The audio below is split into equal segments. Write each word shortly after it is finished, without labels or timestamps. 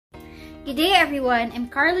Good day everyone, I'm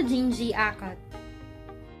Carla Jean G. Akot.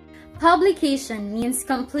 Publication means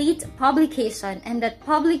complete publication, and that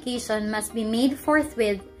publication must be made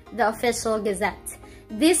forthwith the official gazette.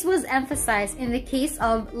 This was emphasized in the case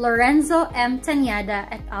of Lorenzo M. Tañada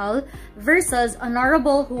et al. Versus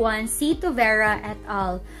Honorable Juan C. Tuvera et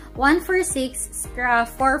al. 146, SCRA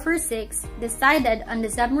 446, decided on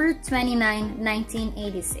December 29,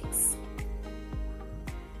 1986.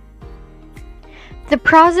 The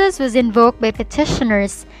process was invoked by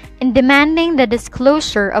petitioners in demanding the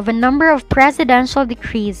disclosure of a number of presidential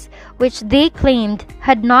decrees which they claimed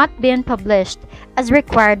had not been published as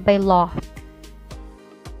required by law.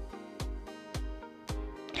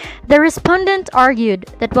 The respondent argued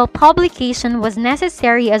that while publication was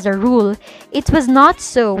necessary as a rule, it was not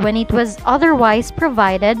so when it was otherwise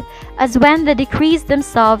provided, as when the decrees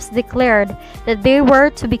themselves declared that they were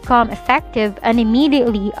to become effective and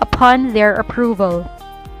immediately upon their approval.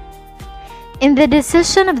 In the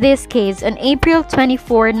decision of this case on April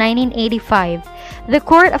 24, 1985, the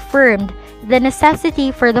court affirmed the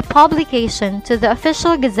necessity for the publication to the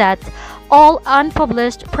official gazette all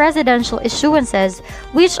unpublished presidential issuances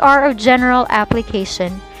which are of general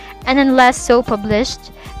application, and unless so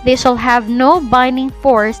published, they shall have no binding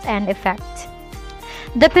force and effect.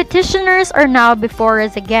 The petitioners are now before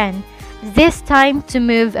us again, this time to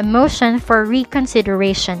move a motion for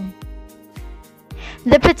reconsideration.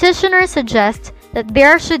 The petitioner suggests that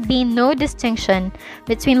there should be no distinction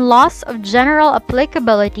between laws of general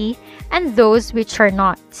applicability and those which are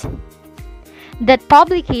not. That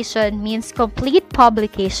publication means complete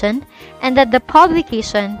publication, and that the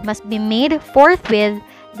publication must be made forthwith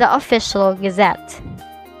the official gazette.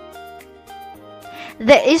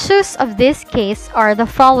 The issues of this case are the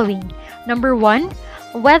following. Number 1,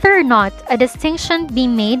 whether or not a distinction be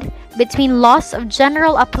made between laws of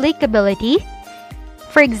general applicability,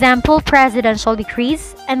 for example, presidential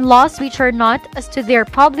decrees, and laws which are not as to their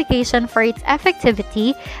publication for its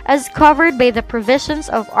effectivity as covered by the provisions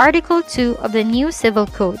of Article 2 of the new Civil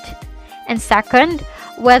Code. And second,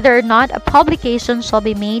 whether or not a publication shall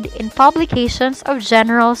be made in publications of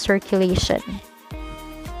general circulation.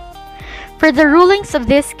 For the rulings of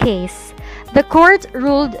this case, the court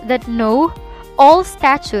ruled that no, all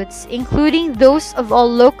statutes, including those of all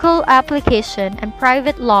local application and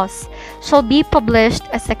private laws, shall be published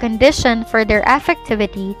as a condition for their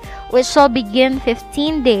effectivity, which shall begin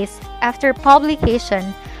 15 days after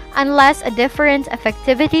publication, unless a different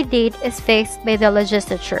effectivity date is fixed by the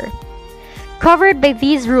legislature. Covered by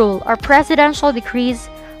these rules are presidential decrees,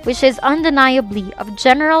 which is undeniably of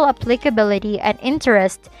general applicability and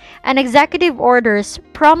interest, and executive orders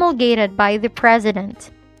promulgated by the President.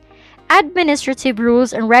 Administrative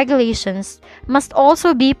rules and regulations must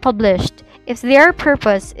also be published if their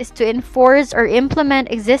purpose is to enforce or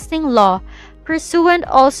implement existing law, pursuant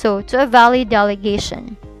also to a valid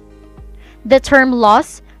delegation. The term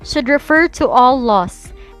laws should refer to all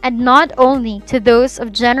laws, and not only to those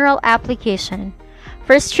of general application.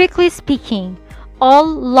 For strictly speaking, all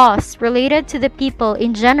laws related to the people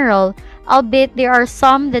in general, albeit there are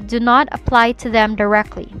some that do not apply to them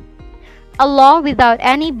directly. A law without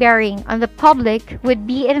any bearing on the public would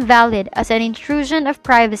be invalid as an intrusion of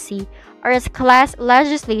privacy, or as class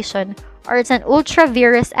legislation, or as an ultra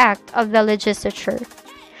vires act of the legislature.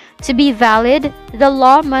 To be valid, the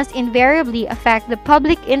law must invariably affect the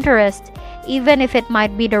public interest, even if it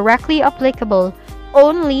might be directly applicable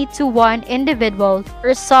only to one individual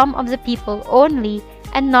or some of the people only,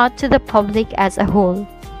 and not to the public as a whole.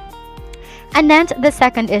 Anent the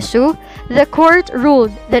second issue, the court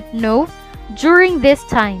ruled that no, during this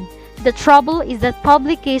time, the trouble is that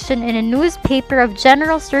publication in a newspaper of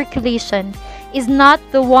general circulation is not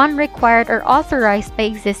the one required or authorized by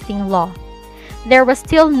existing law. There was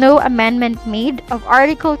still no amendment made of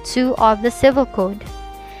Article 2 of the Civil Code.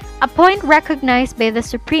 A point recognized by the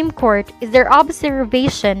Supreme Court is their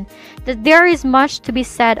observation that there is much to be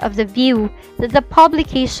said of the view that the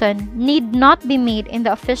publication need not be made in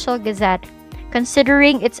the official gazette,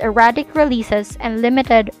 considering its erratic releases and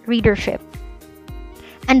limited readership.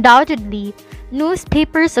 Undoubtedly,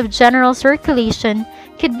 newspapers of general circulation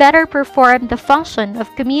could better perform the function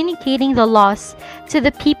of communicating the laws to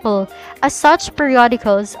the people, as such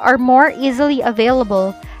periodicals are more easily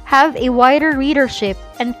available, have a wider readership,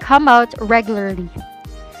 and come out regularly.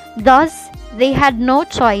 Thus, they had no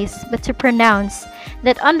choice but to pronounce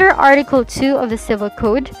that under Article 2 of the Civil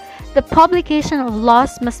Code, the publication of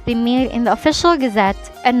laws must be made in the official gazette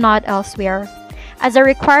and not elsewhere, as a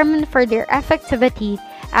requirement for their effectivity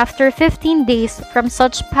after 15 days from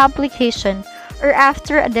such publication, or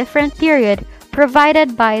after a different period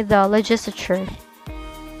provided by the legislature.